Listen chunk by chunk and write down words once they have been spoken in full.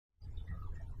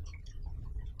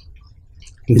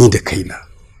ni da kaina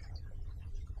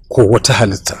ko wata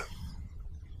halitta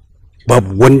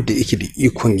babu wanda yake da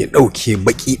ikon ya ɗauke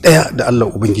baki ɗaya da Allah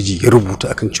Ubangiji ya rubuta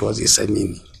akan cewa zai same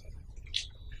ni.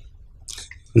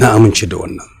 Na amince da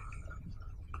wannan.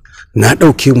 Na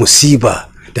ɗauke musiba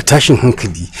da tashin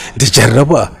hankali da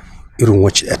jarraba irin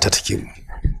wacce ta take mu.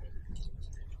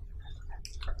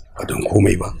 Ba don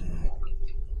komai ba.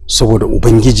 Saboda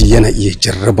Ubangiji yana iya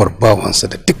jarrabar bawansa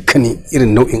da dukkanin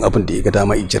irin nau'in abin da ya ga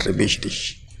dama ya jarrabe shi da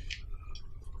shi.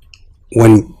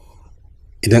 Wani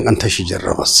idan an tashi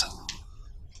jarrabarsa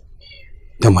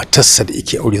da matarsa da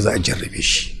yake aure za a jarrabe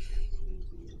shi.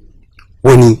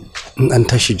 Wani in an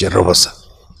tashi jarrabarsa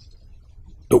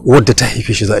da uwar da ta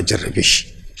haife shi za a jarrabe shi.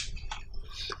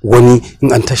 Wani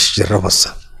in an tashi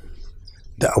jarrabarsa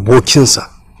da abokinsa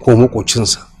ko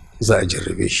makocinsa za a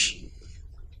jarrabe shi.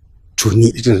 To ni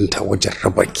irin ta wajen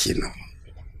raba kenan.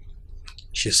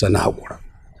 Shi yasa na haƙura.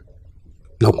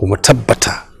 Na kuma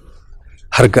tabbata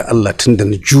har ga Allah tunda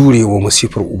na jure wa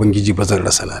masifar Ubangiji ba zan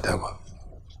rasa lada ba.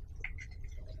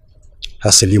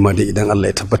 Hasali ma dai idan Allah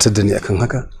ya tabbatar da ni akan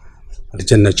haka,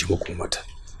 aljanna ce makomata.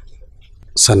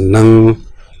 Sannan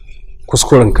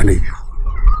kuskuren ka na biyu,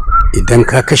 idan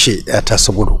ka kashe yata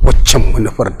saboda waccan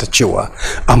manufar ta cewa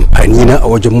amfani na a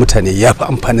wajen mutane ya fi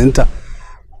amfaninta,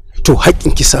 to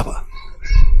haƙƙin kisa ba.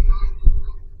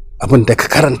 Abin da ka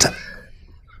karanta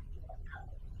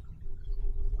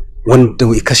wanda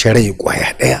ya kashe rai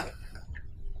kwaya ɗaya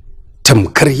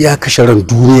tamkar ya kashe ran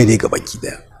duniya ne gabaki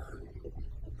ɗaya.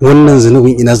 Wannan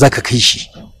zunubin ina zaka kai shi?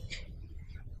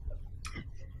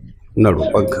 Ina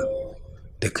roƙonka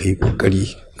da ka yi ƙoƙari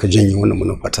ka janye wannan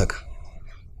manufata ka.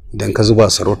 Idan ka zuba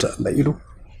sarauta Allah ido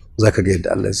zaka ga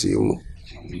yadda Allah zai yi mu.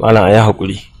 Malam ayi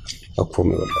hakuri. A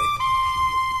komai wallahi.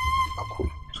 A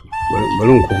komai.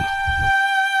 Bari mu koma.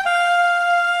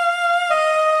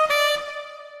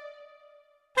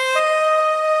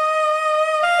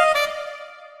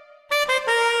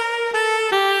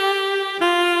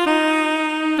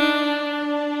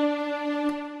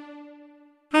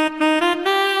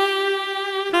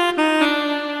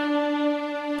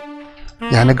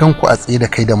 Ya na gan ku a tsaye da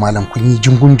kai da malam kun yi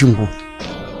jingun-jingun.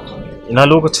 Ina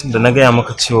lokacin da na gaya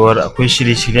maka cewar akwai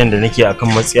shirye-shiryen da nake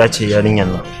akan matsiya ce yarinyar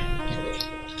nan.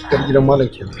 Kar gidan malam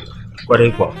kenan.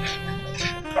 Kwarai kuwa.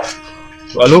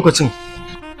 To a lokacin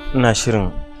ina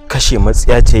shirin kashe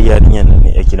matsiya ce yarinyar nan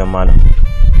ne a gidan malam.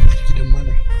 Gidan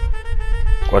malam.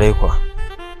 Kwarai kuwa.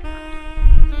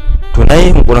 To na yi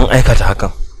yunkurin aikata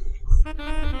hakan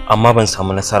amma ban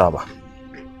samu nasara ba.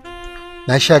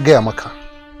 Na sha gaya maka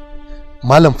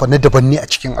malam fa na daban ne a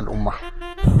cikin al'umma.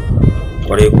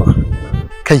 Kwarai kuwa.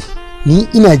 Kai ni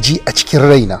ina ji a cikin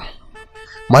raina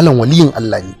malam waliyin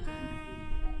Allah ne.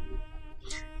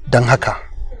 Dan haka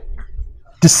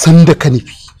duk sanda ka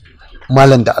nufi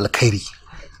malam da alkhairi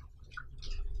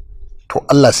to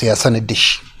Allah sai ya sanar da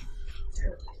shi.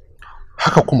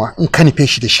 Haka kuma in ka nufe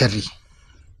shi da sharri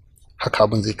haka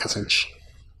abin zai kasance.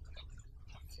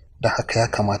 Da haka ya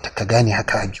kamata ka gane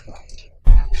haka Habibu.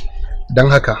 Dan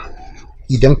haka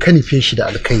idan ka nufe shi da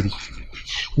alkhairi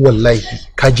wallahi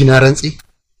ka ji na rantse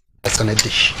ka sanar da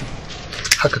shi.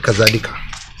 Haka kazalika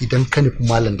idan ka nufi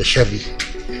malam da sharri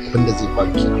abinda zai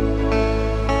faru kenan.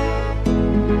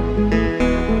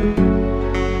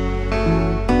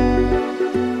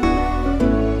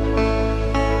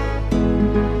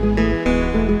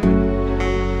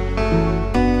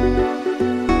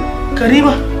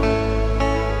 Karima.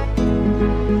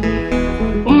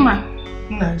 Umma.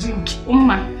 Ina jinki.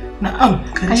 Umma. Na'am,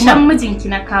 Karima. Kashan mijinki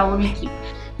na kawo miki.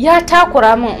 Ya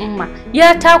takura min umma,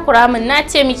 ya takura min, na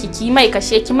ce miki ki mai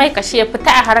kashe ya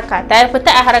fita a harkata, ya fita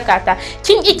a harkata.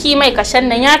 Kin ki mai kashen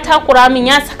nan ya takura min,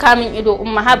 ya saka min ido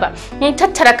umma haba. In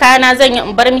tattara kayana zan yi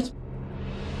in bar miki.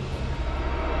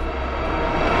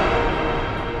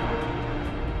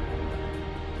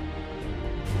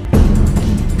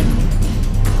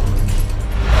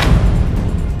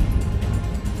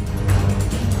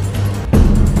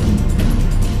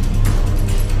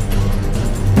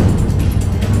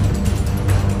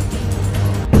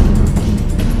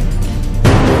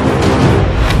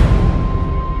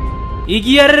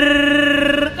 Igiyar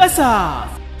ƙasa.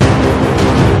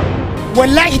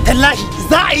 Wallahi tallahi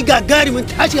za a yi gagarumin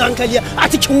tashin hankali a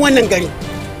cikin wannan gari.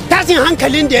 Tashin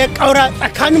hankalin da ya ƙaura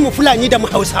tsakaninmu Fulani da mu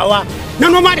Hausawa na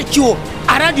noma da kiwo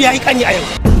a radu ya yi ƙani a yau.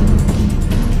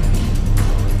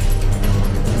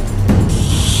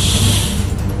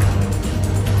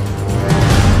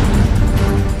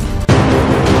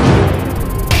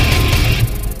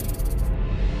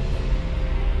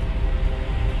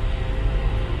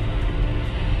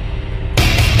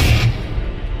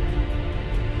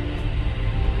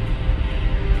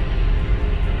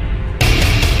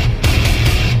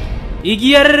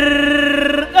 igiyar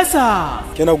ƙasa.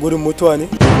 Kina gudun mutuwa ne?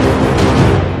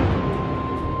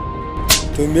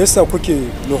 To me yasa kuke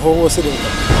nuhon wasu da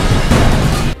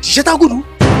Tishe ta gudu?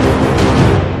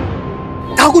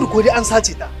 Ta gudu ko dai an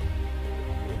sace ta?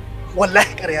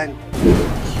 Wallahi ƙarya ne.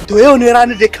 To yau ne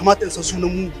ranar da ya kamata in san sunan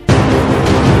mugu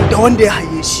da wanda ya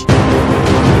haye shi.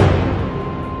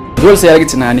 Dole sai ya rage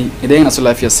tunani idan yana so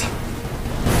lafiyarsa.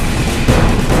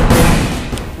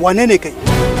 Wane ne kai?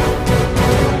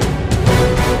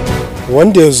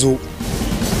 wanda ya zo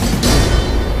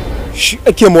shi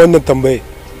ake ma wannan tambaye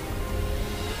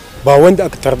ba wanda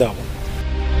aka tarda ba.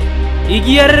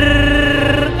 Igiyar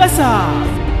ƙasa.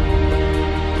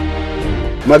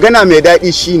 Magana mai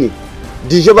daɗi shine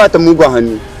Dije ba ta mugun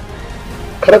hannu.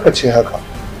 Kar ka ce haka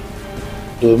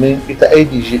domin ita ai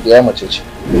Dije ɗaya mace ce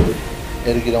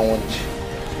yar gidan wanci.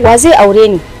 Wa zai aure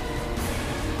ni?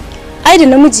 Ai da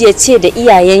namiji ya ce da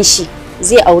iyayen shi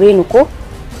zai aure ni ko?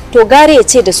 To gare ya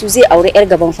ce da su zai aure yar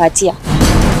gaban Fatiya.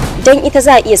 Dan ita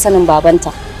za a iya sanin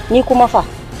babanta. Ni kuma fa.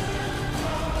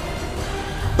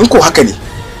 In ko haka ne,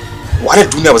 wahalar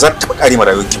duniya ba za ta taɓa ƙare ma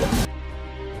rayuwarki ba.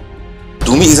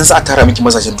 Domin idan za a tara miki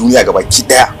mazajen duniya gaba ki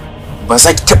ɗaya, ba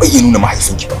za ki taɓa iya nuna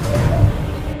mahaifinki ba.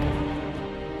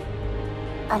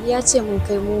 Ali ya ce mun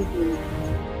kai mugu ne.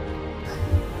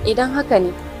 Idan haka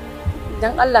ne,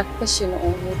 dan Allah ka kashe ni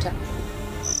in huta.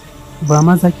 Ba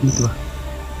ma za ki mutu ba.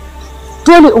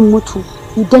 Dole in mutu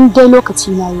idan dai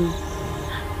lokaci na yi.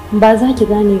 Ba za ki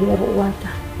gane ga yar uwata.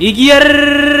 Igiyar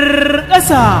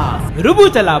ƙasa.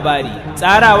 Rubuta labari,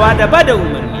 tsarawa da bada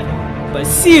umarni.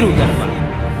 Basiru Garba.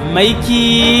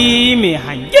 Maiki mai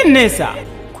hangen nesa.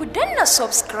 Ku danna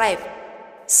subscribe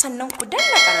sannan ku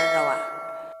danna ƙararrawa.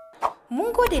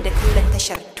 Mun gode da kallon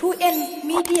tashar 2N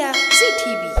Media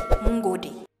ZTV. Mun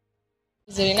gode.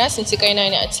 Zirina sun ci kaina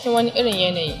ne a cikin wani irin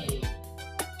yanayi.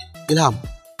 Ilham,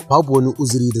 babu wani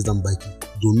uzuri da zan baki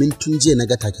domin tun jiya na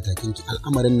ga take-takenki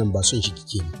al'amarin nan ba son shi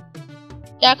kike ne.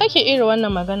 Ya kake irin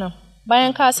wannan maganan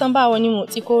bayan ka san ba wani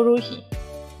motsi ko ruhi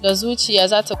da zuciya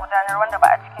za ta gudanar wanda ba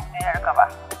a cikin soyayyarka ba.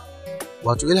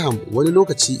 Wato Ilham, wani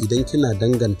lokaci idan kina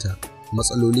danganta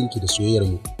matsalolinki da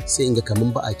soyayyarmu sai in ga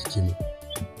kaman ba a kike mu.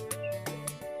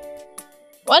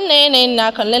 Wannan yanayin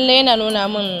naka lalle yana nuna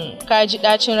min ka ji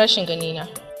dacin rashin ganina.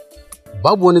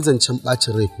 Babu wani zancen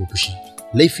bacin rai ko fushi.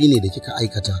 Laifi ne da kika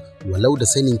aikata walau da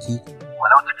saninki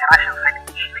walau cikin rashin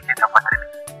saninki shi nake tabbatar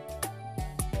miki.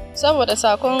 Saboda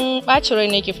sakon bacin rai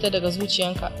ne ke fita daga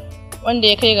zuciyanka wanda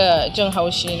ya kai ga jin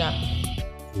haushi na.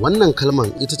 Wannan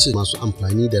kalman ita ce masu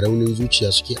amfani da raunin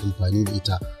zuciya suke amfani da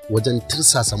ita wajen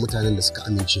tirsasa mutanen da suka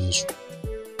amince musu.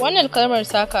 Wannan kalmar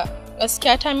saka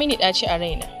gaskiya ta mini daci a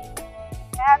raina.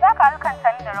 Ya za ka alkanta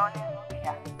ni da raunin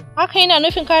zuciya? Haka yana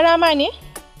nufin ka rama ne?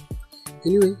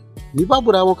 Anyway, ni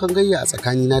babu ramukan gayya a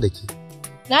tsakanina da ke.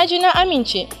 Na ji na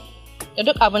amince da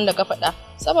duk abin da ka faɗa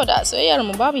saboda a soyayyar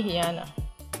mu babu hiyana.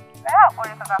 Kai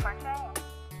haƙuri ka gafarce ni.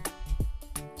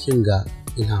 Kin ga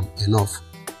Ilham, enough,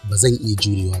 ba zan iya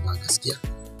jurewa ba gaskiya.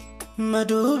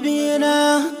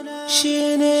 Madubina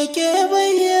shi ne ke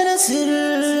bayyana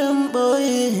sirrin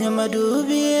boye.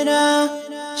 Madubina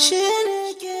shi ne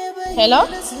ke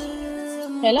bayyana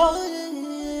sirrin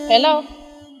boye. Hello?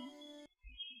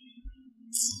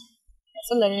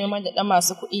 Matsalar neman da ɗan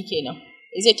masu kuɗi kenan,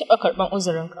 zai taɓa karɓan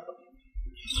uzurinka.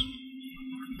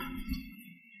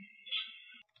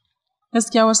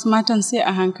 Gaskiya wasu matan sai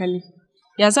a hankali.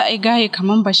 Ya za a yi gaye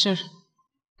kaman Bashir,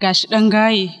 ga shi ɗan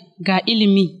gaye, ga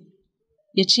ilimi,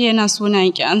 ya ce yana so na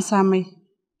yanki an samai.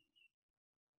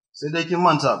 Sai dai kin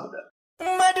manta abu da.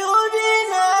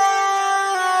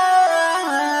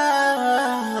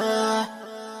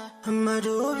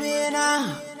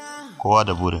 Kowa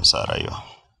da burinsa a rayuwa.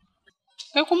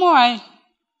 Kai kuma waye?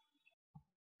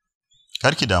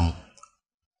 Karki damu.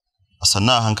 A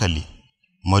sannan a hankali,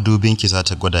 madubinki za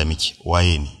ta gwada miki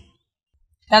waye ne.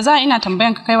 Ya za ina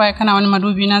tambayan ka kai waye kana wani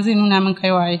madubi na zai nuna min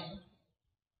kai waye.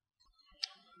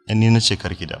 Ni na ce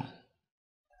karki damu.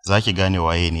 Za ki gane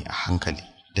waye ne a hankali,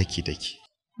 daki-daki.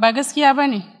 Ba gaskiya ba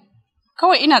ne.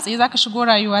 Kawai ina tsaye za ka shigo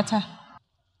rayuwata.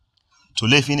 To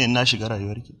laifi ne ina shiga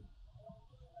rayuwarki?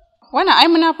 Wannan ai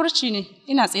munafurci ne.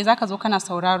 Ina tsaye za ka zo kana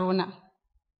sauraro na.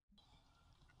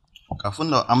 Kafin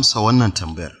na amsa wannan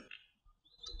tambayar,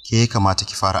 ke kamata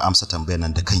ki fara amsa tambayar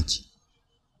nan da kanki.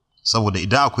 Saboda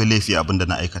idan akwai laifi abin da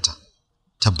na aikata,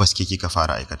 tabbas ke kika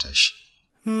fara aikata shi.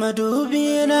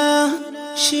 Madubina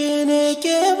shi ne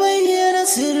ke bayyana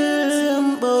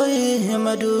sirrin boye.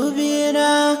 Madubina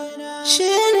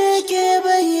shi ne ke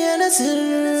bayyana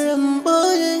sirrin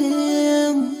boye.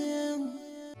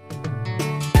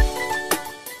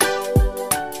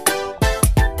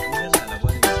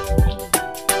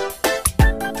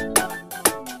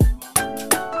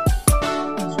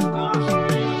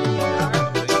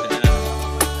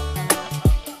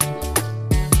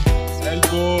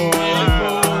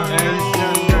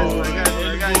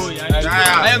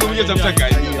 rike tsaftar ka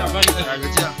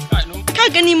ka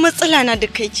gani matsala na da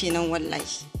kai kenan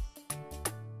wallahi.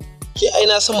 Ke ai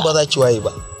na san ba za ki waye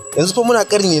ba. Yanzu fa muna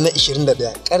karni na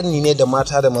 21, karni ne da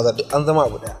mata da maza duk an zama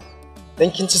abu daya.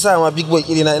 Dan kin ci sa ma big boy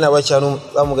irina ina ba ki hannu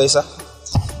za mu gaisa.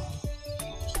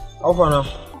 Aufa na.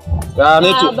 Ya ne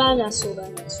to? Ba na so.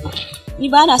 Ni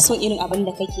ba na son irin abin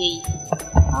da kake yi.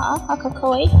 A'a haka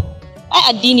kawai. Ai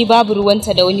addini babu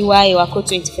ruwanta da wani wayewa ko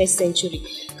 21st century.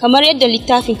 Kamar yadda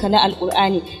littafin ka na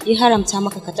Alkur'ani ya haramta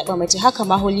maka ka taba mace, haka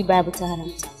ma Holy Bible ta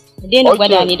haramta. Ka daina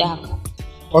gwada ni da haka.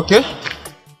 Okay.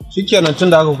 Shikenan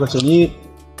tunda aka kuka ni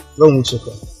zan wuce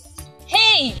ka.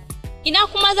 Hey, ina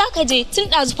kuma zaka je tun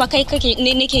dazu fa kai kake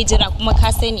nake jira kuma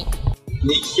ka sani.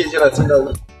 Ni kike jira tun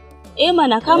dazu?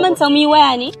 Mana ka manta mu yi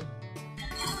waya ne?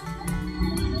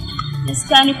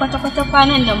 Gaskiya ni kwata-kwata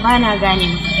kwanan da bana gane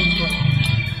maka.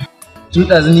 Tun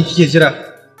dazu ni kike jira,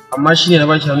 amma shine na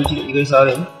baki hannu kike gaisa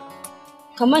da ni?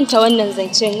 Ka manta wannan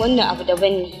zancen, wannan abu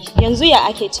daban ne. Yanzu ya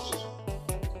ake ciki?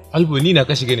 Albo ni na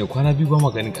ka shiga ne kwana biyu ba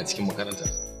maganin a cikin makaranta.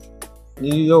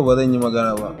 Ni yau ba zan yi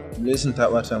magana ba. Lesson ta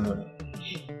bata mu ne.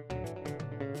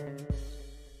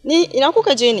 Ni ina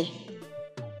kuka je ne?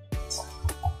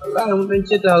 Allah mun dan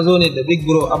ta zo ne da Big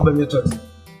Bro Abba Method.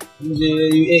 Mun je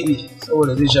UAE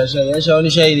saboda zai sha shayi. Ya sha wani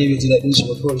shayi ne bai ji daɗin shi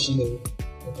ba kawai shine.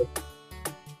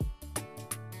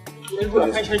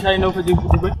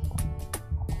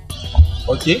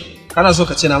 Okay, kana so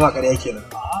ka ce na ma ƙarya kenan.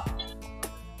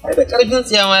 Ai da ƙarfin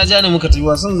tsiya ma ya ja ni muka tafi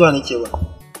ba son zuwa nake ba.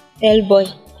 Boy,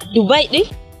 Dubai din?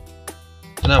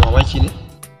 Ina mamaki ne?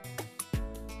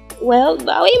 Well,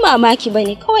 ba wai mamaki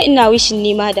bane, kawai ina wishin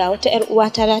nima da wata ƴar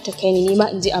uwata za ta kai ni nima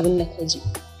in ji abin da ka ji.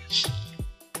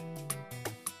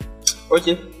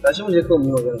 Okay, tashi mu je kawai mu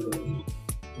yi magana.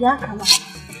 Ya kamata.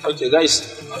 Okay, guys.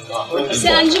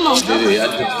 Sai an ji mu.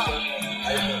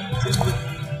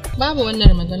 Babu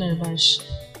wannan maganar bashi.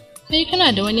 Kai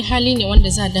kana da wani hali ne wanda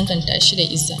za a danganta shi da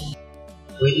izza.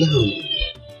 Wai ina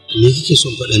me kike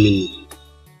son faɗa mini?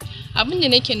 Abin da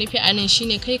nake nufi a nan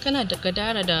shine kai kana da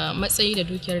gadara da matsayi da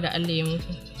dukiyar da Allah ya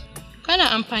muku. Kana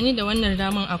amfani da wannan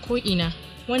ramin a ko'ina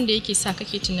wanda yake sa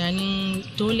kake tunanin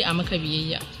dole a maka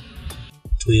biyayya.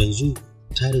 To yanzu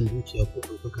tarin dukiya ko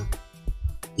ɗaukaka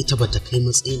ita bata kai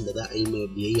matsayin da za a yi mai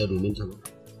biyayya domin ta ba.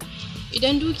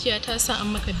 Idan dukiya ta sa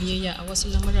an maka biyayya a wasu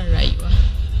lamuran rayuwa,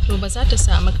 to ba za ta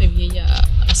sa maka biyayya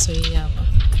a soyayya ba.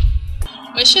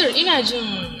 Bashir, ina jin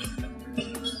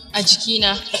a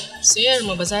jikina soyayyar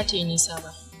mu ba za ta yi nisa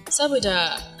ba,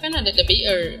 saboda kana da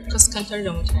ɗabi'ar kaskantar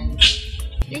da mutane.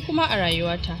 Ni kuma a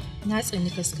rayuwata na tsani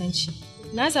kaskanci.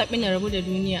 Na zaɓi na rabu da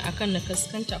duniya akan na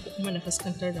kaskanta ko kuma na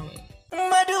kaskantar da wani.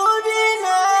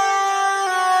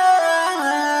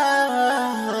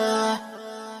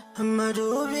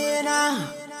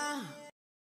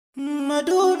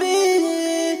 Madubi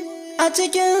a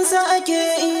cikinsa ake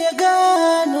iya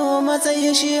gano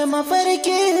matsayin shi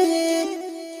mafarki,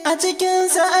 a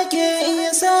cikinsa ake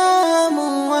iya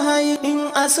samun wahayi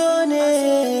in aso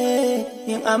ne,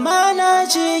 in amana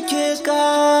ce ke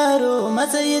karo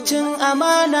matsayicin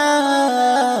amana,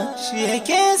 shi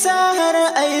yake sa har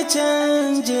ai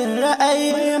canjin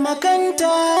ra'ayi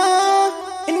makanta.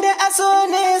 Inda aso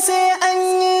ne sai an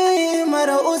yi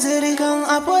mara uzuri kan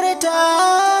a furta,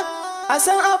 a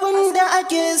san abin da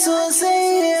ake so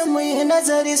sai mu yi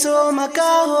nazari, so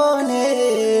makaho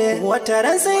ne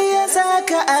wataran sai ya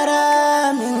saka a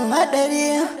ramin haɗari.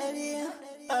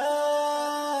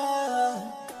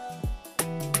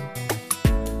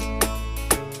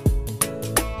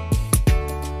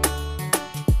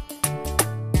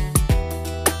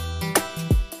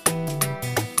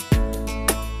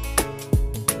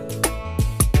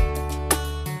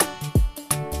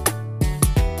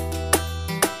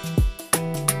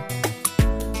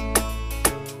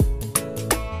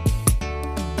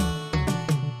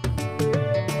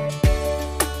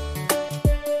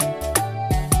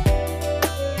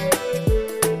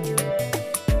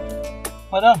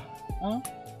 Madam,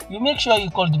 you make sure you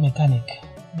call the mechanic.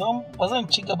 Don ba zan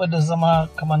ci gaba da zama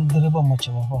kamar direban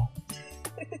mace ba fa.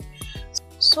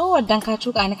 So wadan ka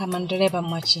tuka ni kamar direban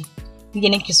mace. Ni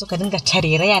nake so ka dinga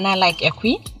tareraya na like a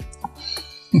queen?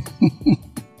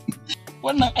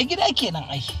 Wannan a gida kenan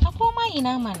ai. A koma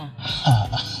ina mana.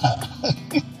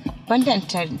 Banda in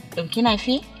dauki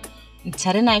nafi, in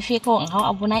tare nafi ko in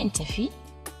hau abuna in tafi.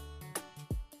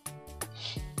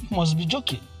 You must be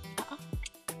joking.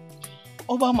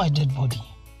 Over my dead body.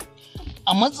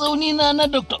 A matsauni na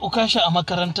Dr. Okasha a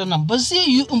makarantar nan ba zai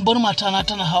yi in bar matana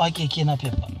tana hawa keke na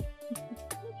ba.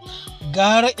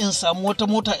 Gara in samu wata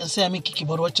mota in saya miki ki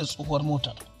bar wacce tsohuwar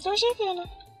mota. To shi kenan.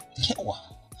 Yawa,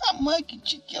 amma ki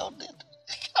ci kyau da.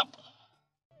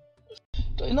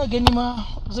 To ina gani ma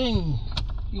zan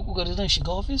yi kokari zan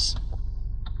shiga office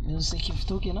yanzu sai ki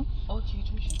fito kenan. Okay,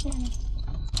 to shi kenan.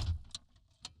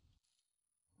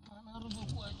 Na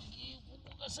rubuta a jiki ko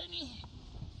ka sani.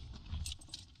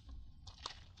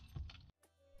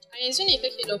 A yanzu ne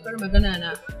kake ɗaukar magana na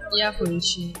ya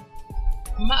fahimci,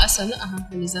 amma a sannu a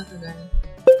hankali za ka gane.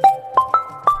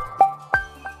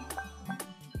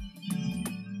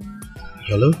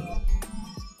 Hello?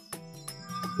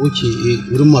 Ok,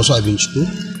 wurin masu abinci ko?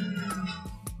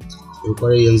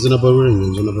 Kwarai yanzu na bar wurin.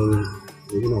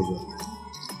 Ina zuwa.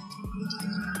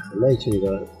 Wallahi kin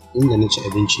ga inda na ci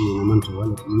abinci ne na manta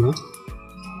wani kuma.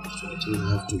 So I think I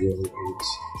have to go and eat.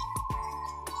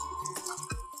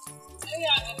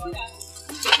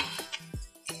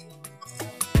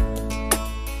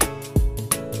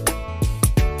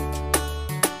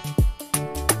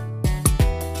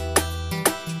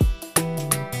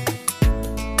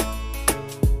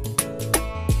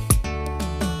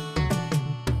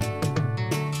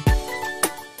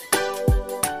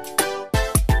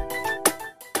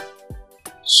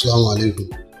 Assalamu alaikum.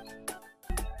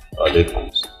 Alaikum.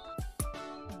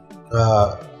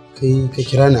 Kai ka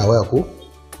kira ni a waya ko?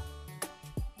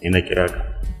 Ina kira ka.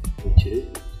 Okay.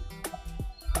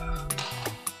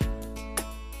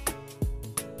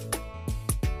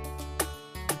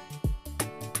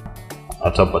 A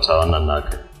tabbata wannan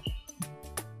naka.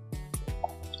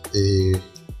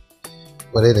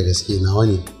 Kwarai da gaske nawa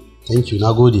ne. Thank you,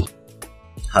 na gode.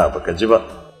 Ha, baka ji ba?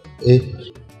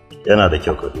 Yana da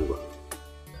kyau ka duba.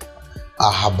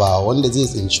 Ba wanda zai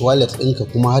tsinci wallet ɗinka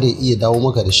kuma har ya iya dawo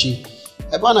maka da shi,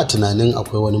 ai ba na tunanin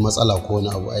akwai wani matsala ko wani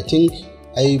abu. I think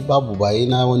ai babu baye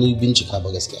na wani bincika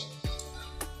ba gaskiya.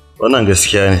 Wannan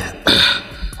gaskiya ne.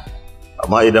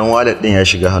 Amma idan wallet ɗin ya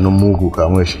shiga hannun mugu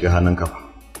kamun ya shiga hannun ka,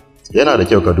 yana da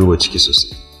kyau ka duba ciki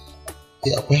sosai.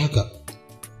 Akwai haka.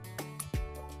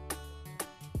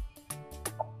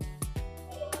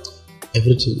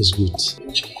 Everything is good.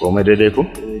 Komai daidai ko?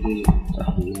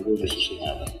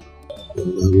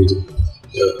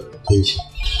 Thank you.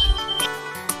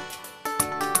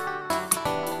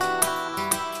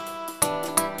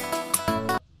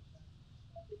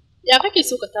 Ya kake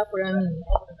so ka takura mini?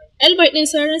 Elboy din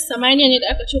sararin samaniya ne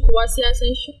da aka ce kowa sai ya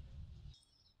san shi.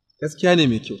 Gaskiya ne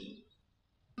mai kyau.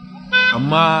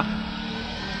 Amma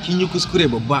kin yi kuskure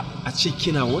babba a ce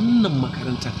kina wannan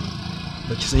makarantar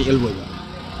baki san Elboy ba.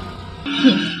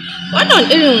 Wannan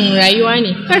irin rayuwa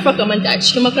ne, karfa ka manta a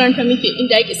cikin makarantar muke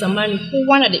inda ake tsammani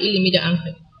kowa na da ilimi da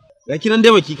hankali. Ga kinan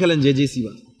dai baki kalan JJC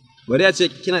ba. Bari a ce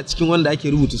kina cikin wanda ake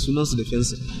rubuta sunansu da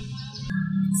fensir.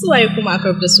 Su waye kuma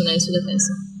aka rubuta sunansu da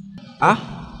fensir?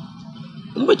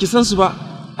 In baki san su ba,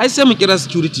 ai sai mu kira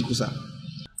security kusa.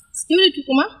 Security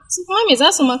kuma? Su kuma me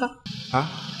za su maka?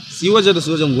 Su yi waje da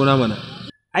sojan gona mana.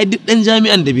 Ai duk ɗan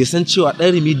jami'an da bai san cewa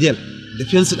ɗan remedial da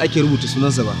fensir ake rubuta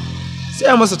sunansa ba,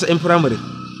 sai a masa ta 'yan firamare.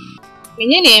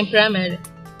 Menene 'yan firamare?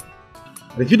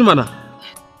 Rafid mana.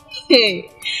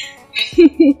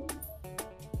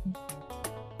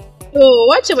 To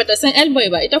wacce bata san Elboy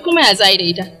ba ita kuma ya zai da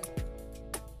ita?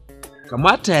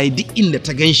 Kamata yayi duk inda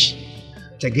ta ganshi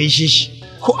ta gaishe shi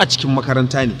ko a cikin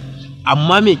makaranta ne,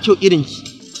 amma mai kyau irin ki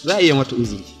za a iya mata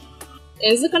uzuri.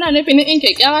 Yanzu kana nufin in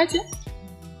kyakkyawa ce?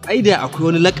 Ai da akwai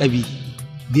wani lakabi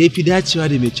da ya fi dacewa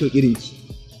da mai kyau irin ki,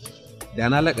 da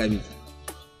na lakabi.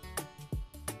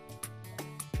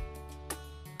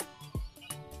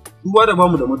 Duba da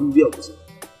bamu da madubi a kusa,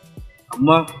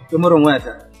 amma kamarar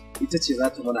wayata ita ce za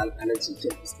ta mana alƙalancin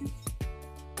kyau fuskanki.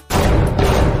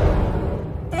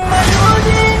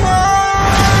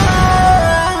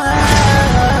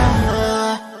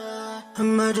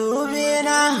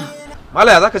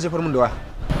 Malaya za ka jefar min da waya?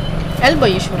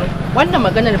 Elboy shiru, wannan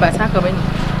maganar ba taka bane.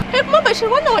 Kai kuma Bashir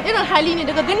wannan wani irin hali ne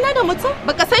daga ganna da mutum?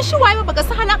 Baka san shi waye ba, baka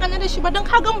san halaka na da shi ba don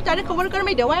ka ga mutane ka wargar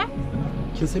mai da waya?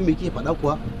 Kin san me kike faɗa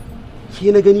kuwa?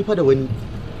 Ke na gani fa da wani.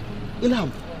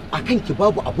 Ilham, akan ki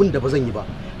babu abun da ba zan yi ba.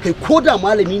 Kai ko da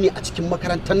malami ne a cikin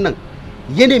makarantar nan,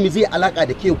 ya nemi zai alaka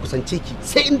da ke kusance ki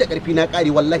sai inda karfi na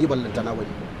kare wallahi ballanta na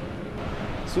wani.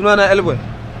 Sunana Elboy,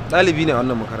 ɗalibi ne a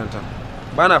wannan makaranta.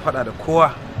 Bana faɗa da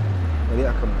kowa bare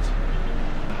akan mace.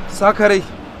 Sakarai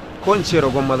ko in ce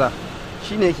ragon maza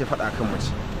shine yake faɗa akan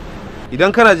mace.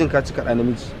 Idan kana jin ka ci kaɗa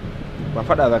namiji ba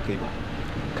faɗa za ka yi ba.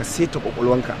 Ka seta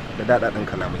kwakwalwanka da daɗaɗɗen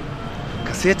kalamai.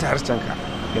 Ka seta harshenka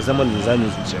ya zama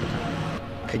linzamin zuciyarka.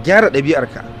 Ka gyara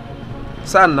ɗabi'arka,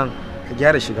 sa'an nan ka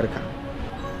gyara shigarka.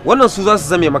 Wannan su za su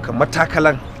zame maka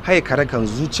matakalan haye karakan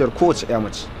zuciyar kowace ɗaya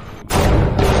mace.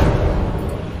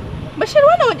 Bashir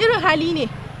wannan wani irin hali ne?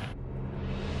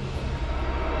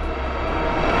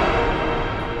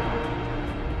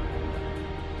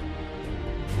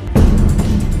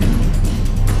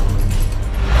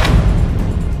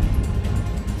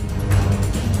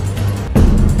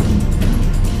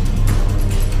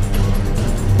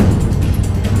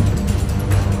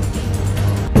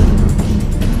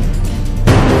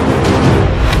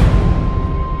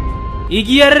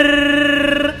 igiyar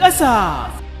ƙasa.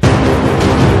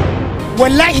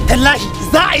 Wallahi tallahi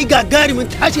za a yi gagarumin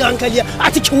tashin hankali a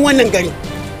cikin wannan gari.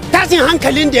 Tashin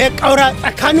hankalin da ya kaura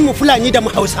tsakanin mu Fulani da mu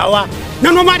Hausawa na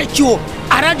noma da kiwo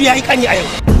a radu ya yi kani a yau.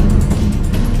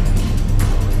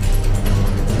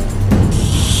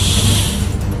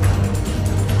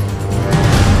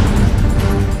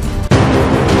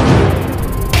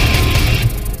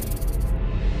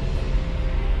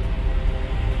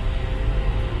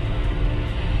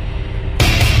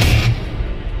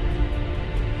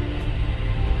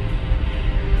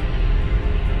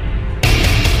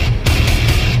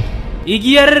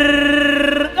 Igiyar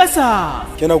ƙasa.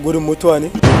 Kina gudun mutuwa ne?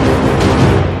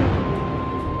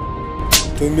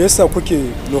 To me yasa kuke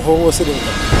nuhon wasu da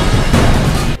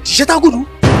Tishe ta gudu?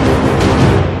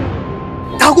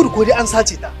 Ta gudu ko dai an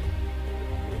sace ta?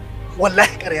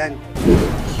 Wallahi ƙarya ne.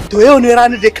 To yau ne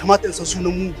ranar da ya kamata in san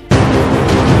sunan mu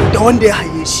da wanda ya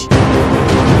haye shi.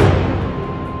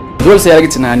 Dole sai ya rage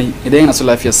tunani idan yana so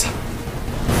lafiyarsa.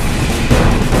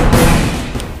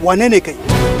 Wane ne kai?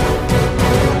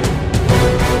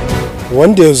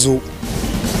 Wanda ya zo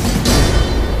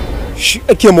shi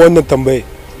ake ma wannan tambaye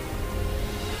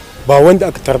ba wanda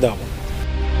aka tarda ba.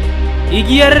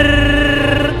 Igiyar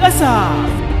ƙasa.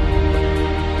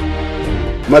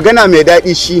 Magana mai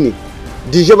daɗi shine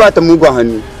Dije ba ta mugun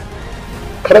hannu.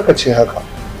 Kar ka ce haka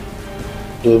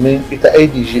domin ita ai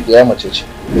Dije ɗaya mace ce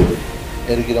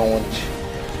yar gidan wani ce.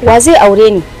 Wa zai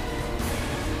aure ni?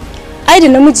 Ai da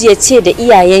namiji ya ce da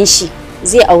iyayen shi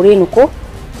zai aure ni ko?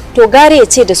 To gare ya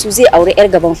ce da su zai aure 'yar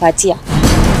gaban Fatiya.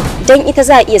 Dan ita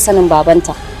za a iya sanin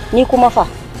babanta, ni kuma fa.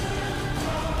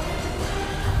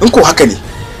 In ko haka ne,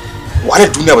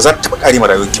 wahalar duniya ba za ta taɓa ƙare ma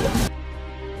rayuwarki ba.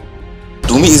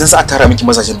 Domin idan za a tara miki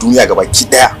mazajen duniya gaba ki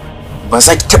ɗaya, ba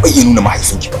za ki taɓa iya nuna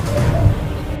mahaifinki ba.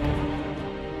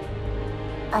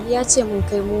 Ali ya ce mun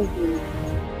kai mugu ne.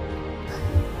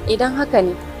 Idan haka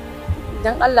ne,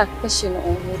 dan Allah ka kashe ni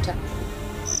in huta.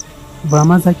 Ba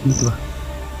ma za ki mutu ba.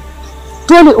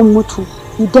 Dole in mutu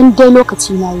idan dai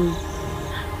lokaci na yi.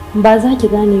 Ba za ki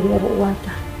gane ga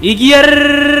uwata. Igiyar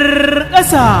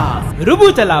ƙasa.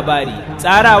 Rubuta labari,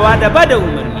 tsarawa da bada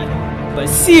umarni.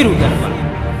 Basiru Garba.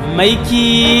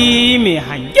 Maiki mai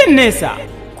hangen nesa.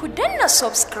 Ku danna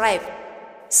subscribe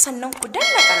sannan ku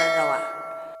danna ƙararrawa.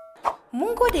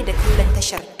 Mun gode da kallon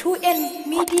tashar 2N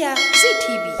Media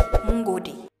ZTV. Mun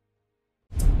gode.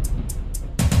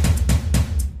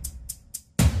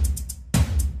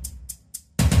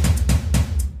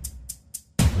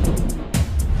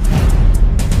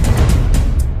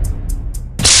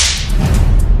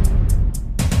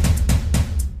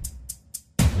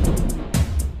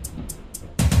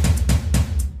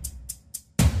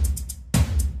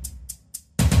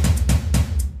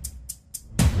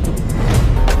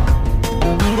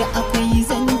 Akwai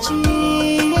zance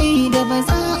da ba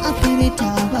za a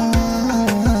furta ba.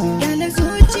 Yana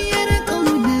zuciyar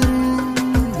ƙaunar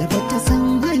da ba ta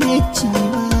san halicci ba.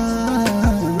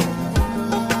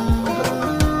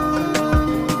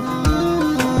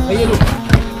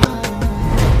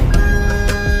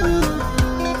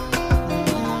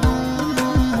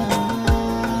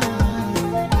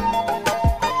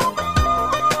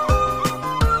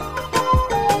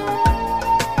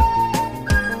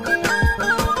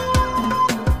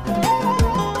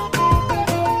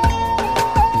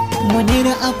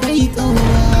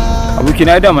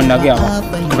 Abokina ya daman na gaya ma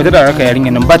ka fita da raka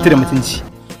yarinyar nan ba ta da mutunci.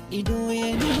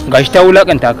 Gashi ta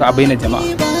wulakanta ka a bainar jama'a.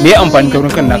 Me ya amfani taurin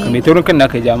kan naka? Me taurin kan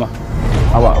naka ya jama?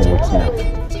 Haba abokina.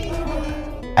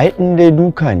 Ai in dai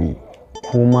duka ne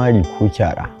ko mari ko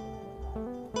kyara.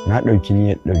 Na ɗauki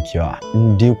niyyar ɗaukewa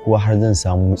in dai kuwa har zan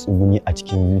samu tsuguni a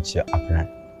cikin zuciyar Afnan.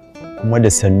 Kuma da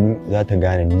sannu za ta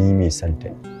gane ni mai santa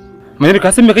ne. Manir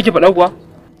ka san me kake faɗa kuwa?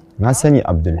 Na sani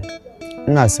Abdul.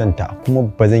 Ina santa kuma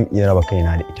ba zan iya raba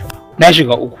kaina da ita ba. Na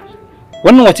shiga uku.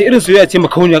 Wannan wace irin soyayya ce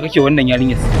makauniya kake wannan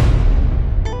yarinyar?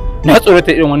 Na tsorata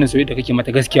irin wannan soyayya da kake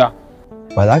mata gaskiya.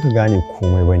 Ba za ka gane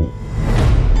komai bane.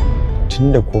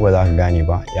 Tunda ko ba za ka gane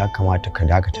ba, ya kamata ka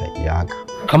dakata iya haka.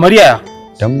 Kamar yaya?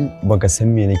 Dan baka san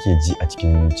me nake ji a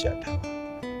cikin zuciyata ba.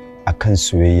 Akan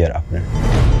soyayyar Afnan.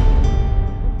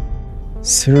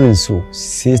 Sirrin so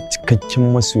sai cikakken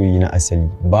masoyi na asali,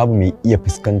 babu mai iya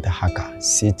fuskanta haka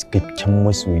sai cikakken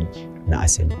masoyi na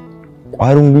asali.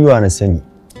 Ƙwarin gwiwa na sani,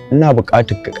 ina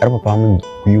buƙatar ka ƙarfafa min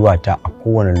gwiwata a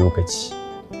kowane lokaci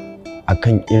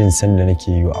akan irin san da nake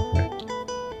yi wa Afnan.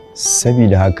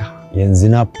 Sabida haka yanzu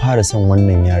na fara son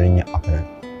wannan yarinya Afnan.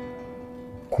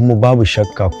 Kuma babu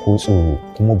shakka ko tsoro,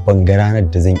 kuma ban ga ranar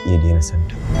da zan iya daina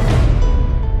santa.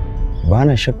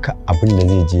 Bana shakka abin da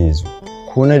zai je ya zo.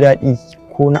 Ko na daɗi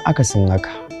ko na akasin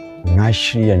haka, na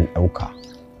shirya na ɗauka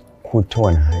ko ta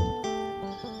wani hali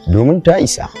domin ta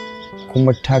isa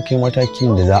kuma ta kai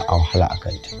matakin da za a wahala a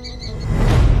kanta.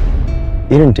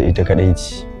 Irinta ita kadai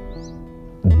ce,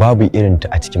 babu irinta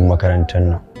a cikin makarantar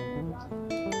nan.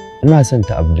 Ina son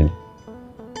ta Abdul,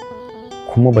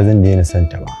 kuma ba zan daina son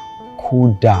ta ba,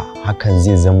 ko da hakan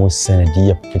zai zamo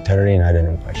sanadiyar fitar raina da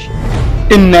numfashi.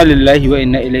 Inna lillahi wa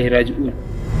inna ilaihi raji'un.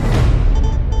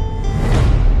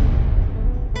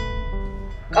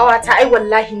 Ƙawata ai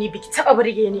wallahi ni biki taba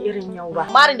burge ni irin yau ba.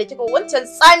 Marin da kika wancan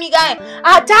tsami gayan.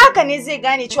 A ta haka ne zai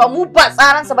gane cewa mu ba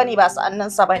tsaransa bane ba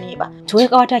sa'annansa bane ba. To wai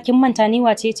ƙawata kin manta ni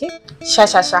wace ce? Sha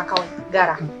kawai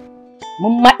gara.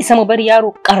 Mun ma isa mu bari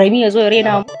yaro karami ya zo ya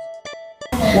rena mu.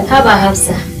 Haba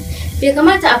Hafsa. Bai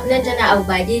kamata a fulan tana abu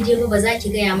ba daidai ba za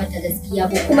ki gaya mata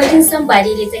gaskiya ba kuma kin san ba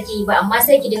daidai take yi ba amma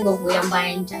sai ki dinga goyon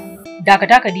bayan ta.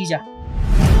 Dakata Khadija.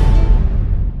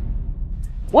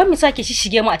 Wai me sake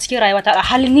shishige mu a cikin rayuwata a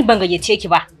halin ni ban gayyace ki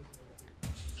ba.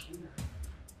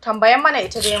 Tambayan mana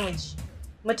ita da miji.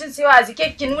 Mutum sai wa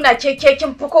zike ki nuna ke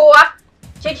kin fi kowa?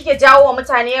 Ke kike jawo wa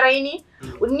mutane raini?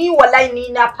 Ni wallahi ni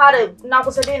na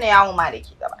kusa daina yawo ma da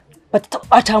ke gaba. Bata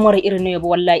taba ta mara irin ne ba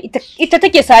wallahi ita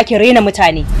take sake raina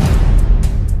mutane.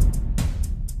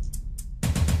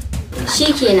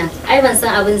 Shikenan, ai ban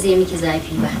san abin zai miki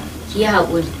zafi ba. Ki yi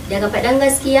haƙuri. Daga faɗan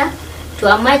gaskiya to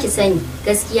amma ki sani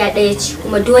gaskiya ɗaya ce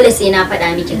kuma dole sai na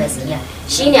faɗa miki gaskiya.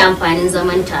 Shine amfanin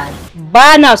zaman tare.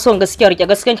 Ba na son gaskiya rike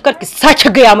gaskiyan kar ki sake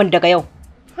gaya min daga yau.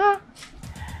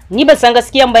 Ni ban san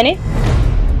gaskiyan ba ne?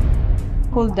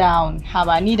 Cool down.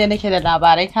 Haba ni da nake da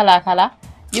labarai kala-kala.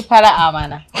 Yi fara'a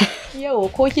mana. Yau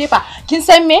ko kefa kin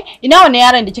san me ina wani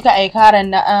yaron da kika aika ran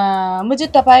na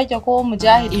mijinta fa yake ko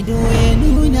mujahid? Ido ya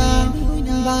nuna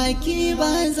baki ba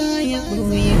za ya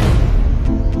boye.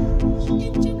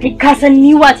 Kai ka san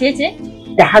ni wace ce?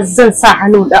 Da har zan sa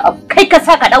hannu da abu kai ka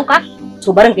sa ka dauka?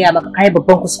 To barin ga ya maka kai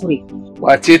babban kuskure.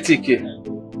 Wace ce ke?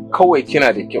 Kawai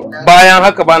kina da kyau. Bayan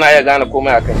haka bana iya gane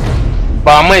komai akan ki.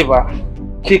 Ba mai ba.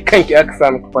 Ki kanki aka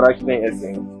sa miki farashi dan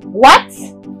yasa. What?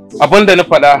 Abinda na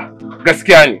faɗa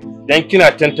gaskiya ne. Dan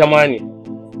kina tantama ne.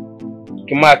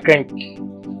 Kima kanki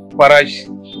farashi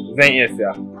zan iya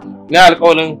siya. Ni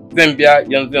alƙawarin zan biya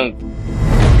yanzu.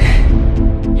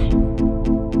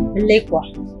 Lallai kuwa.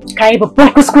 Kai babban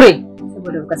kuskure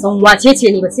saboda baka san wace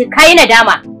ce ne ba sai kai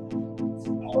nadama.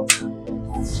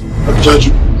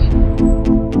 Hajjaju.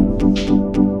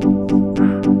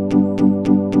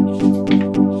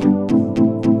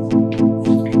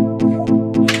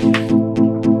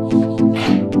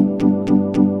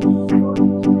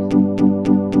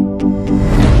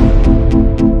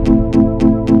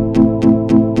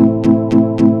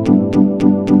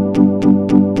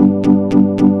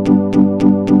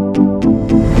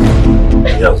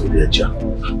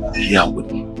 Ya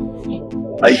gudu.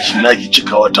 Aiki na ki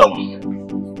cika wata mu.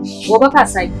 Gobe ka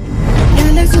sai.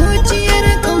 Yana zuciyar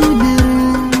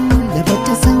ƙaunar da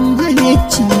bata san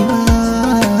halicci ba.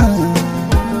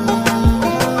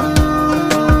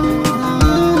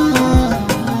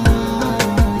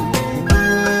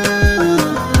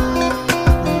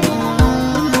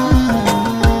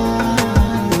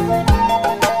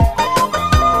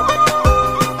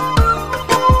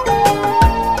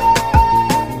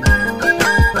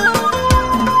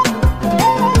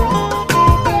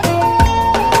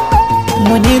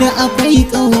 Akwai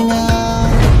ƙauna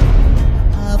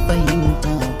a fahimta.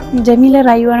 Jamila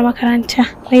rayuwar makaranta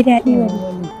akwai daɗi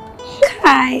wani.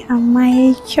 Kai amma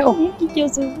yayi kyau.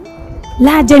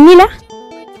 La Jamila?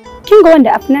 Kin ga wanda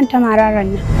afnan ta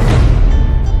mararan nan.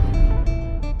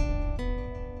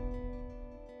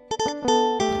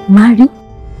 Mari?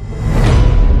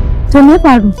 To me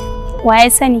faru? Waye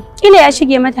sani? Kila ya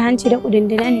shige mata hanci da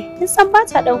kudindina ne. Kin san ba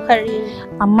ta daukar reni.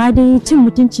 Amma dai cin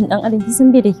mutuncin dan adam kin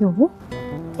san bai da kyau ko?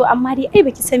 To amma dai ai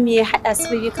baki san me ya hada su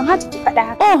bai kamata ki faɗa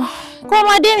haka. Oh, ko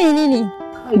ma dai menene?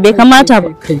 Bai kamata ba.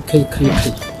 Kai.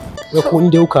 Wai ko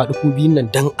inda yauka da ku biyun nan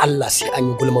dan Allah sai an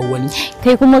yi gulman wani.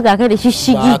 Kai kuma ga ka da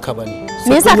shishigi. Ba haka bane.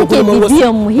 Me yasa kake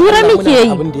bibiyan mu? Hira muke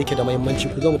yi. Abin da yake da muhimmanci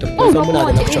ku zo mu tafi san muna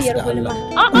da lectures da Allah.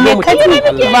 Me kai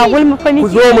ba gulma fa ku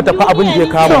zo mu tafi abin da ya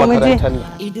kawo makarantar nan.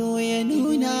 Ido ya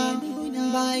nuna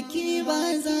baki ba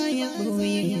za ya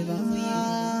boye ba.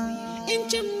 In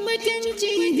cin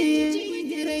mutunci ne.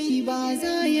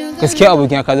 Gaskiya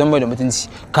abokina ka zama da mutunci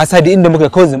ka sa da inda muka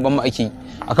kawai zumban mu ake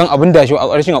akan abin da shi a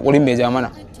ƙarshen hakurin bai ja mana.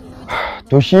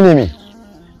 To shine me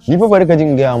ni fa bari ka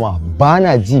jin gaya ma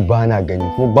bana ji bana gani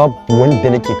kuma babu wanda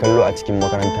nake kallo a cikin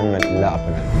makarantar nan illa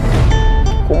afnan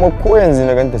kuma ko yanzu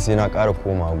na ganta sai na ƙara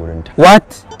komawa gurin ta. What?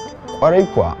 Kwarai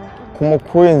kuwa kuma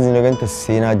ko yanzu na ganta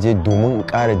sai na je domin in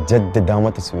ƙara jaddada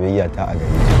mata soyayya ta a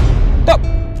gare ta. Tab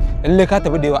lalle ka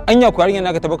tafi da yawa anya ku yarinya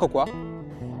naka tabaka kuwa?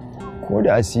 ko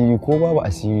da asiri ko babu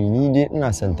asiri ni dai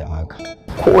ina son ta haka.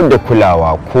 Ko da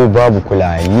kulawa ko babu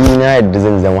kulawa ni na yadda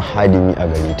zan zama hadimi a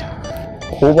gare ta.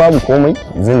 Ko babu komai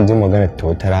zan ji maganar ta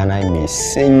wata rana mai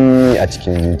sanyi a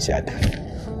cikin zuciyata.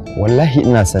 Wallahi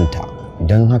ina son ta.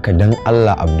 Don haka don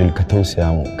Allah Abdul ka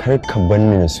tausaya mu kar ka bar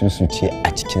ni na susuce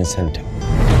a cikin santa.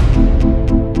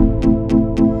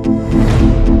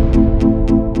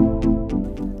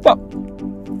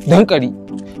 Dan kari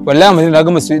wallahi na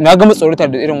gama tsorata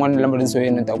da irin wannan lamarin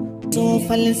soyayyen nan taku. To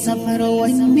falsafar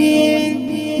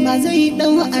wanne ba zai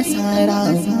dau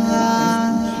asara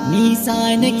ba.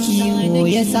 Nisa na kiwo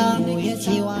yasa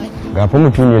cewa ga fa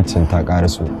mutuniyar cin ta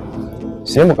karaso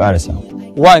sai mu karasa.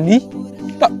 Wa ni?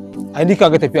 Ai ni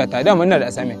kaga tafiya ta dama ina da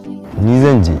assignment. Ni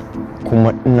zan je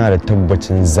kuma ina da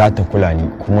tabbacin za ta kula ni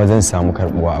kuma zan samu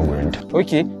karbuwa a gurinta.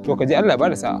 Okay, to ka je Allah ya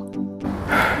bada sa'a.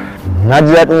 Na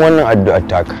ji daɗin wannan addu'ar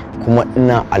taka kuma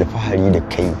ina alfahari da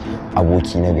kai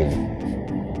aboki na gari.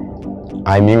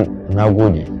 Amin, na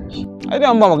gode. Ai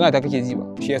da an ba magana ta kake ji ba,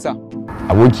 shi yasa.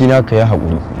 Abokina ka yi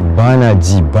haƙuri, bana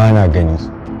ji bana gani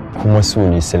kuma so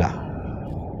ne sila.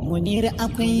 Munir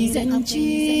akwai zance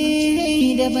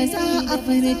da ba za a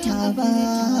furta ba,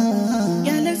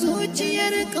 yana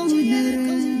zuciyar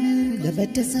ƙaunar da ba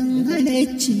ta san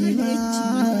halacci ba.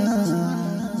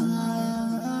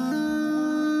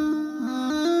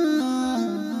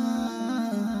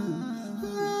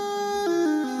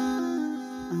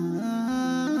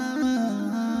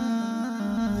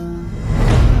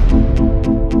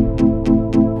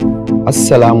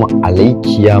 Assalamu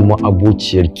alaiki ya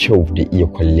ma'abociyar kyau da iya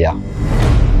kwalliya.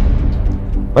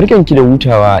 Barkanki da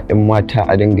hutawa 'yan mata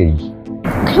a dangare.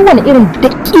 Kai wani irin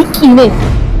daƙiƙi ne?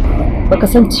 Baka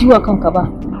san ciwo kanka ba.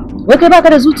 Wai kai baka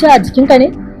da zuciya a jikinka ne?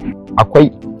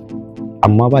 Akwai,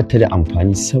 amma ba ta da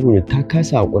amfani saboda ta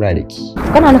kasa haƙura da ki.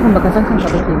 Kana nufin baka san kanka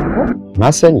ba kenan ko?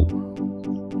 Na sani,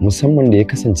 musamman da ya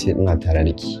kasance ina tare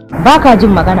da ki. Baka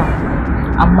jin magana,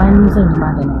 amma ni zan yi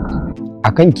maganin ka.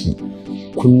 A kanki,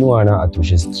 kunnuwana a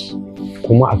toshe suke,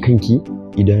 kuma a kanki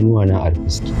idanuwana a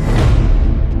rufe suke.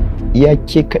 Iya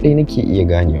ke kaɗai nake iya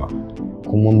ganewa,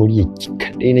 kuma muryar ki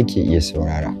kaɗai nake iya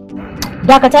saurara.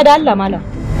 Dakata da Allah malam.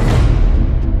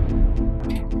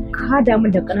 Ka damu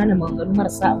da ƙananan maganganu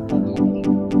marasa amfani.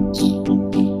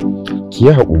 Ki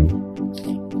yi haƙuri,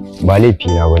 ba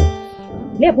laifina ba ne.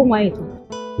 Laifin waye to?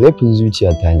 Laifin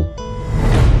zuciyata ne.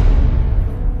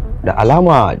 Da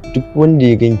alama duk wanda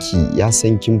ya ganki ya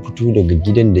san kin fito daga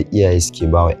gidan da iyaye suke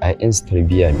ba wa 'ya'yansu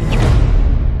tarbiyya mai kyau.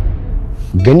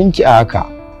 Ganinki a haka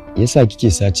yasa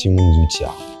kike sace min zuciya.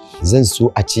 Zan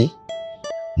so a ce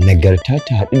nagarta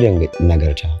ta haɗu da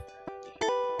nagarta,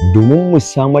 domin mu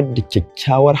samar da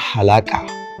kyakkyawar halaƙa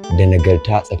da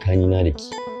nagarta tsakanina da ki.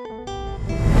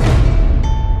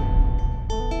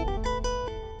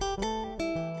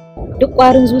 Duk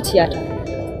ƙwarin zuciyata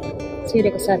sai da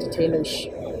ka sa ta yi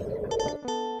laushi.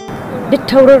 Duk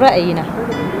taurin ra'ayina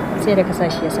sai da ka sa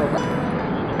shi ya sauka.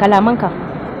 Kalamanka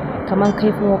kaman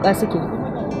kaifin wuƙa suke,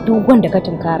 duk wanda ka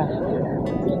tunkara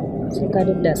sai ka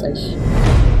daddatsa shi.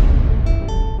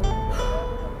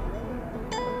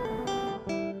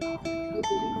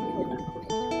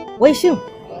 Wai shin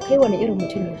kai wani irin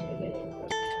mutum ne?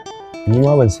 Ni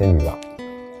ma ban sani ba,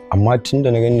 amma tun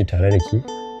da na gani tare da ke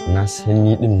na san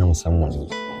ni din na musamman ne.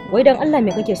 Wai dan Allah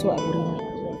me kake so a wurina?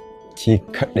 Ke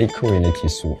kaɗai kawai nake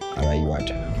so a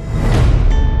rayuwata.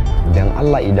 Dan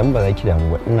Allah idan ba za ki damu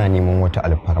ba ina neman wata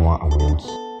alfarma a wurinki.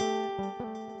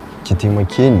 Ki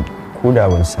taimake ni ko da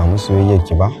ban samu soyayyar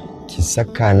ki ba, ki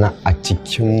saka na a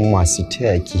cikin masu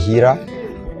taya ki hira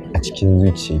a cikin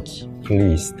zuciyarki.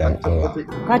 Please dan Allah.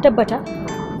 Ka tabbata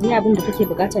ni abin da kake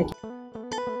bukata ki?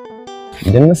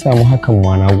 Idan na samu hakan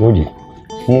ma na gode,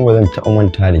 kuma ba zan taɓa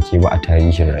manta da ke ba a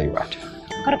tarihin rayuwata.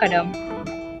 Kar ka damu.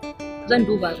 Zan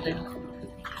duba ka.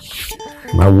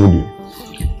 Na gode.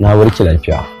 Na warke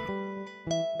lafiya.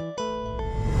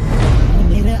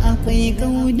 Mira akwai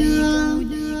kauna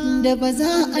da ba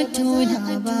za a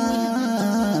tona ba.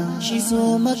 Shi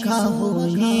so makaho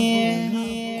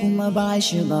ne kuma ba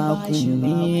shi ba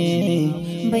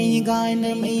kume. Bai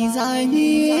gane mai zane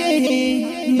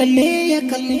balle ya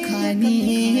kankane.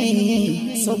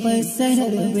 So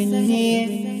fassarar binne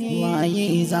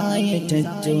waye za ya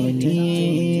tattone.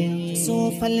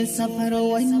 So falsafar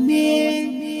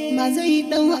wanne ba zai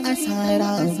dau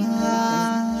asara ba.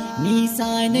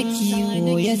 Nisa na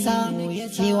kiwo yasa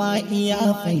cewa iya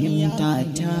fahimta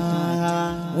ta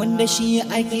wanda shi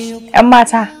ake. 'Yan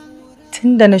mata,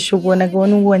 tun da na shigo na ga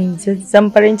wani wanzazzan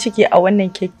farin ciki a wannan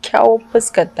kyakkyawar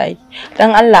fuskar tayi,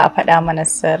 don Allah a faɗa mana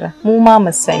sirri mu ma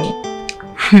mu sani.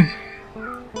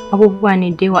 Abubuwa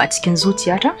ne da yawa a cikin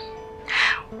zuciyata,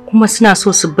 kuma suna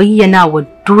so su bayyana wa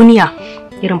duniya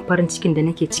irin farin cikin da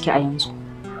nake ciki a yanzu.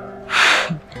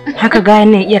 Haka ga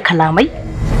ne iya kalamai?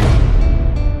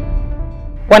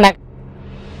 Wana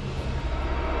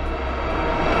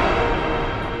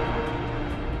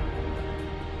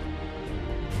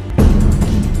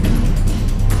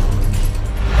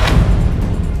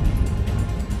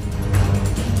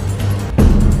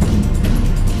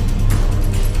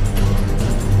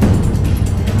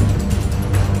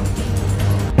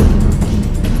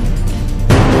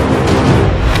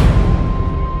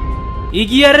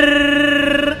igiyar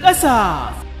ƙasa.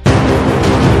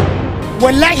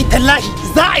 Wallahi tallahi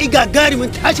za a yi gagarumin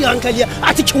tashin hankali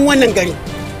a cikin wannan gari.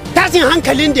 Tashin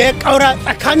hankalin da ya ƙaura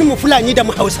tsakanin mu Fulani da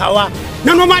mu Hausawa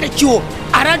na noma da kiwo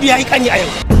a radu ya yi ƙani a yau.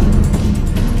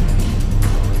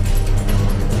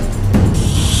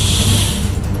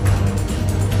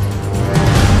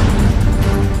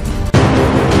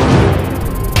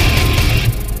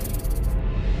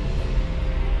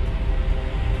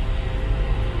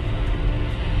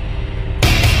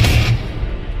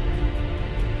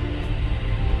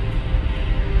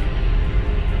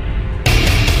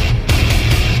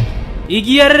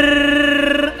 Igiyar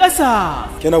ƙasa.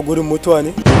 Kina gudun mutuwa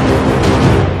ne?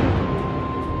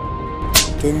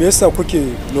 To me yasa kuke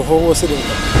nuho wasu da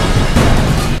ita?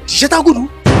 Tishe ta gudu?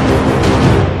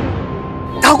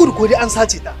 Ta gudu ko dai an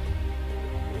sace ta?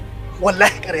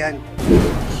 Wallahi ƙarya ne.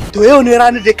 To yau ne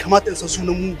ranar da ya kamata in san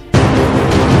sunan mu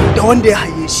da wanda ya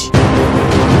haye shi.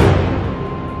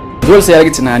 Dole sai ya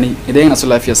rage tunani idan yana so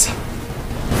lafiyarsa.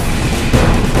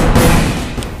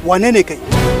 Wane ne kai?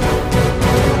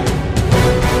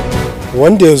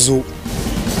 Wanda ya zo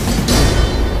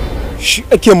shi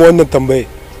ake ma wannan tambaye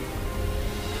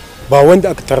ba wanda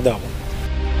aka tarda ba.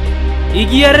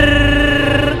 Igiyar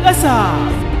ƙasa.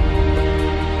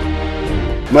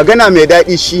 Magana mai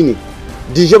daɗi shine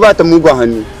Dije ba ta mugun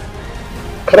hannu.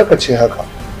 Kar ka ce haka,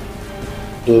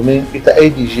 domin ita ai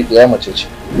Dije ɗaya mace ce,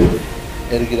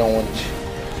 'yar gidan wani ce.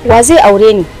 Wa zai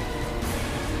aure ni?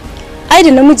 Ai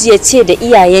da namiji ya ce da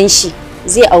iyayen shi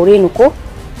zai aure ni ko?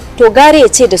 To gare ya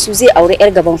ce da su zai aure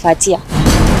 'yar gaban Fatiya.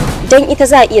 Dan ita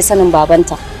za a iya sanin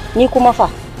babanta, ni kuma fa.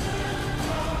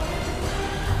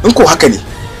 In ko haka ne,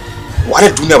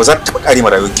 wahalar duniya ba za ta taɓa ƙare ma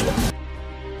rayuwarki ba.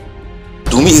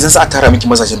 Domin idan za a tara miki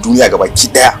mazajen duniya gabaki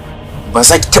ɗaya, ba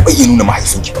za ki taɓa iya nuna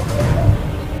mahaifinki ba.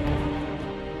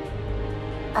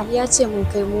 Ali ya ce mun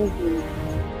kai mugu ne.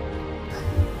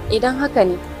 Idan haka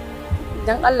ne,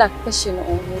 dan Allah ka kashe ni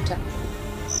in huta.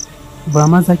 Ba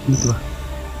ma za ki mutu ba.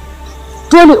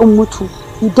 Dole in mutu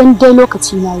idan dai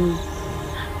lokaci na yi.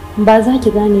 Ba za ki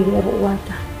gane ba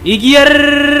uwata. Igiyar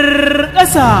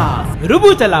ƙasa.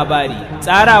 Rubuta labari,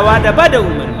 tsarawa da bada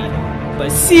umarni,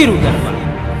 Basiru Garba.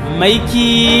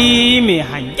 Maiki mai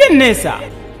hangen nesa.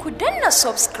 Ku danna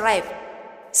subscribe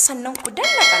sannan ku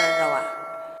danna ƙararrawa.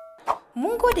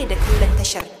 Mun gode da kallon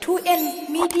tashar 2N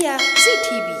Media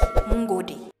ZTV. Mun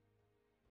gode.